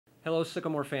Hello,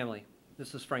 Sycamore family.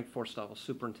 This is Frank Forsthoefel,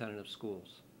 Superintendent of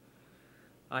Schools.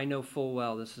 I know full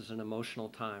well this is an emotional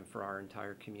time for our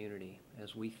entire community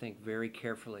as we think very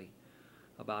carefully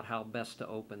about how best to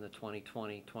open the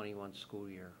 2020-21 school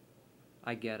year.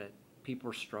 I get it.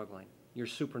 People are struggling. Your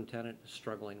superintendent is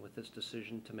struggling with this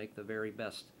decision to make the very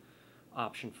best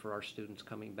option for our students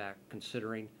coming back,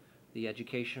 considering the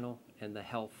educational and the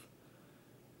health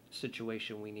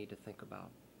situation we need to think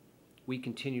about. We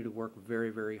continue to work very,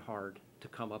 very hard to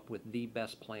come up with the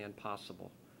best plan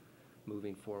possible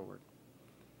moving forward.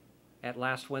 At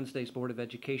last Wednesday's Board of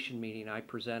Education meeting, I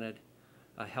presented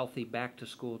a healthy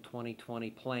back-to-school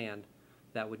 2020 plan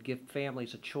that would give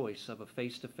families a choice of a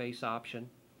face-to-face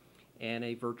option and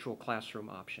a virtual classroom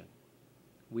option.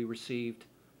 We received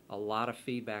a lot of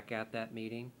feedback at that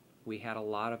meeting. We had a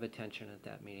lot of attention at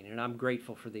that meeting, and I'm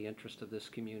grateful for the interest of this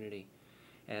community,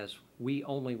 as we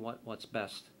only want what's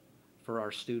best for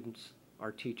our students,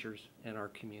 our teachers, and our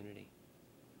community.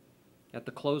 At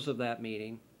the close of that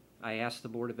meeting, I asked the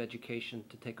Board of Education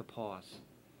to take a pause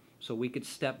so we could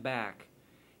step back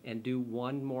and do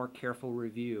one more careful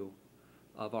review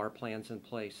of our plans in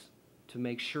place to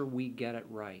make sure we get it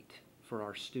right for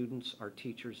our students, our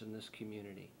teachers, in this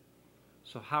community.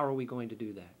 So how are we going to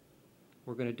do that?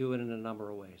 We're going to do it in a number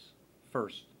of ways.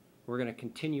 First, we're going to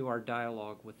continue our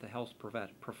dialogue with the health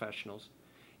professionals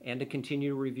and to continue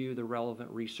to review the relevant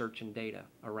research and data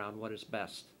around what is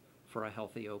best for a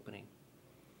healthy opening.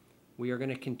 We are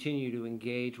going to continue to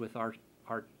engage with our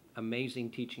amazing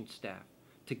teaching staff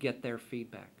to get their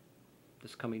feedback.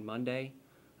 This coming Monday,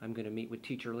 I'm going to meet with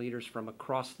teacher leaders from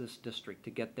across this district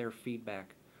to get their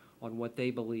feedback on what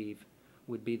they believe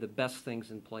would be the best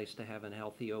things in place to have a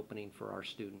healthy opening for our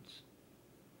students.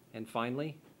 And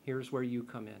finally, here's where you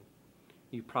come in.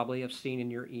 You probably have seen in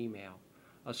your email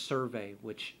a survey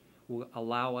which will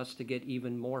allow us to get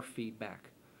even more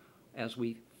feedback as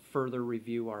we further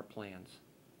review our plans.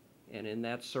 And in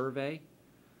that survey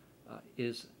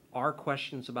is our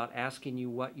questions about asking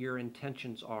you what your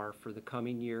intentions are for the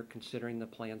coming year, considering the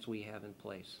plans we have in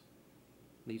place.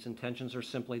 These intentions are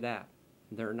simply that.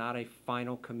 They're not a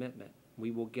final commitment. We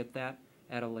will get that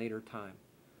at a later time.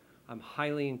 I'm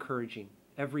highly encouraging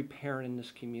every parent in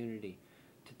this community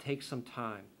to take some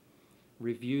time,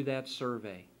 review that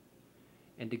survey,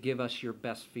 and to give us your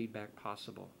best feedback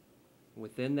possible.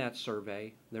 Within that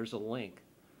survey, there's a link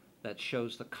that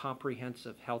shows the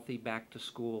comprehensive Healthy Back to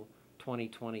School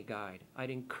 2020 guide. I'd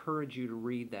encourage you to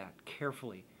read that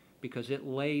carefully because it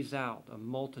lays out a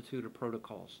multitude of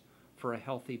protocols for a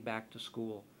healthy back to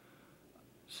school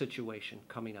situation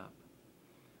coming up.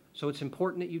 So it's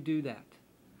important that you do that.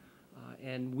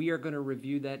 And we are going to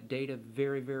review that data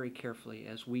very, very carefully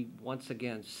as we once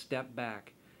again step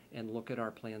back and look at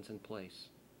our plans in place.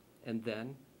 And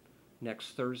then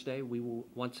next Thursday, we will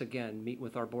once again meet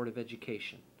with our Board of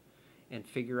Education and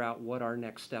figure out what our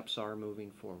next steps are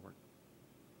moving forward.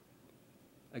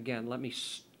 Again, let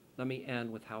me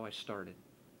end with how I started.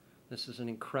 This is an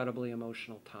incredibly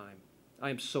emotional time. I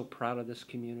am so proud of this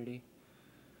community.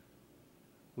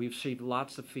 We've received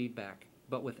lots of feedback,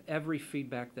 but with every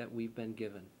feedback that we've been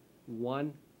given,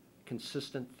 one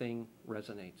consistent thing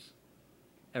resonates.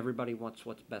 Everybody wants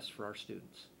what's best for our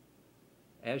students,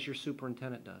 as your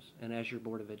superintendent does and as your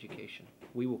Board of Education.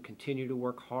 We will continue to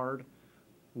work hard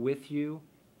with you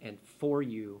and for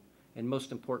you, and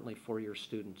most importantly for your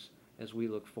students, as we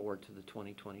look forward to the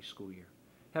 2020 school year.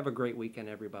 Have a great weekend,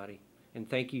 everybody, and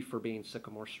thank you for being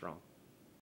Sycamore Strong.